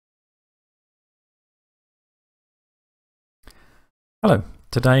Hello,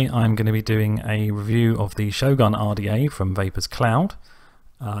 today I'm going to be doing a review of the Shogun RDA from Vaperz Cloud.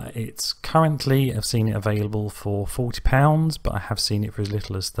 It's currently, I've seen it available for £40, but I have seen it for as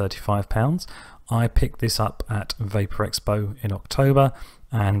little as £35. I picked this up at Vapor Expo in October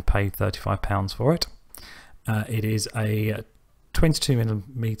and paid £35 for it. It is a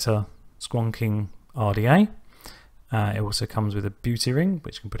 22mm squonking RDA. It also comes with a beauty ring,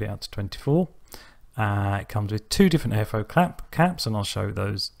 which can put it out to 24. It comes with two different airflow caps, and I'll show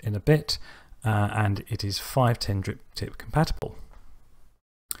those in a bit, and it is 510 drip tip compatible.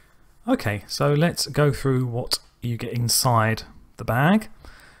 Okay, so let's go through what you get inside the bag.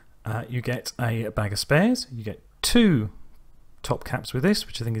 You get a bag of spares. You get two top caps with this,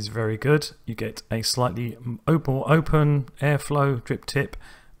 which I think is very good. You get a slightly open airflow drip tip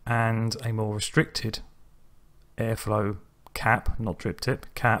and a more restricted airflow cap, not drip tip,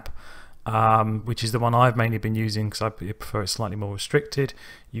 cap. Which is the one I've mainly been using because I prefer it slightly more restricted.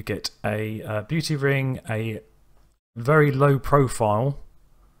 You get a beauty ring, a very low profile,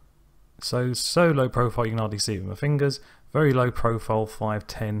 so low profile you can hardly see it with my fingers, very low profile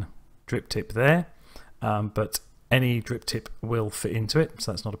 510 drip tip there, but any drip tip will fit into it,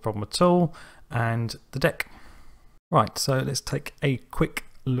 so that's not a problem at all. And the deck. Right, so let's take a quick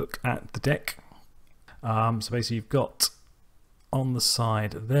look at the deck. So basically you've got on the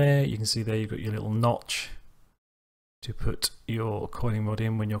side there, you can see there you've got your little notch to put your coiling rod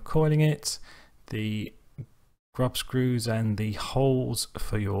in when you're coiling it. The grub screws and the holes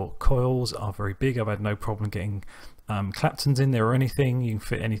for your coils are very big. I've had no problem getting Claptons in there or anything. You can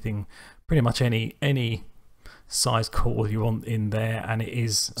fit anything, pretty much any size coil you want in there, and it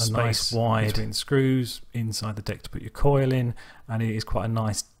is a nice wide between screws inside the deck to put your coil in, and it is quite a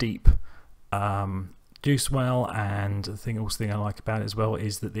nice deep juice well. And the thing I like about it as well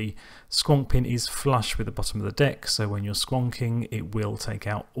is that the squonk pin is flush with the bottom of the deck, so when you're squonking it will take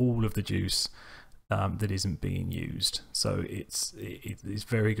out all of the juice that isn't being used. So it's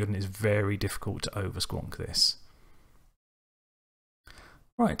very good, and it's very difficult to over squonk this.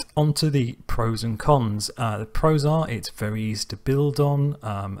 Right, on to the pros and cons. The pros are it's very easy to build on,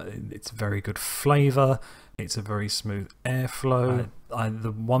 it's very good flavour, it's a very smooth airflow.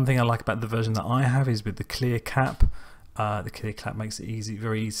 The one thing I like about the version that I have is with the clear cap. The clear cap makes it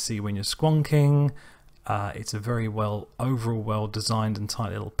very easy to see when you're squonking. It's a very overall well designed and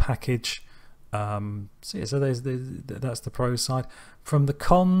tight little package. So that's the pro side. From the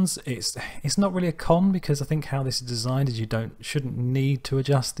cons, it's not really a con, because I think how this is designed is shouldn't need to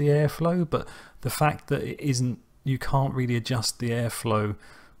adjust the airflow, but the fact that you can't really adjust the airflow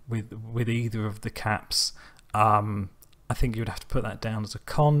with either of the caps, I think you would have to put that down as a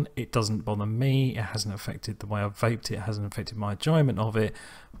con. It doesn't bother me. It hasn't affected the way I've vaped it. It hasn't affected my enjoyment of it.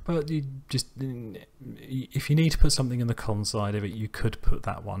 But if you need to put something in the con side of it, you could put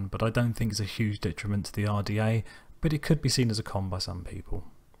that one. But I don't think it's a huge detriment to the RDA. But it could be seen as a con by some people.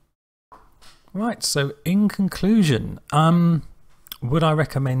 Right. So in conclusion, would I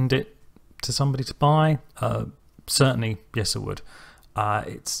recommend it to somebody to buy? Certainly, yes, I would.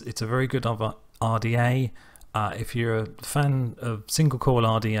 It's a very good RDA. If you're a fan of single coil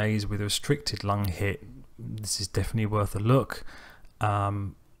RDAs with a restricted lung hit, this is definitely worth a look.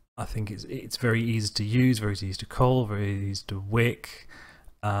 I think it's very easy to use, very easy to coil, very easy to wick,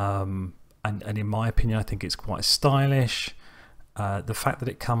 and in my opinion I think it's quite stylish. The fact that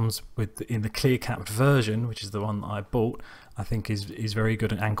it comes in the clear capped version, which is the one that I bought, I think is very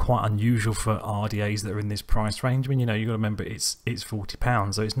good and quite unusual for RDAs that are in this price range. I mean, you've got to remember it's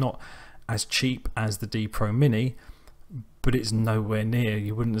 £40, so it's not as cheap as the D Pro Mini, but it's nowhere near.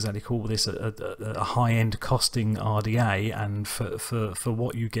 You wouldn't exactly call this a high-end costing RDA, and for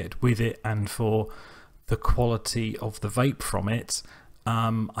what you get with it and for the quality of the vape from it,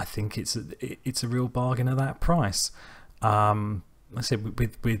 I think it's a real bargain at that price. I said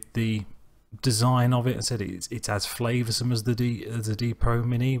with the design of it, I said it's as flavoursome as the D Pro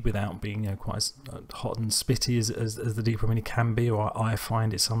Mini without being quite as hot and spitty as the D Pro Mini can be, or I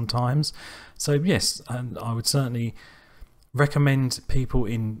find it sometimes. So yes, and I would certainly recommend people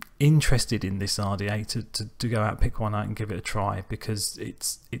interested in this RDA to go out, pick one out and give it a try, because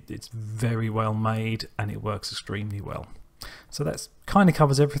it's very well made and it works extremely well. So that's kind of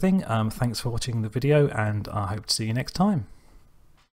covers everything. Thanks for watching the video, and I hope to see you next time.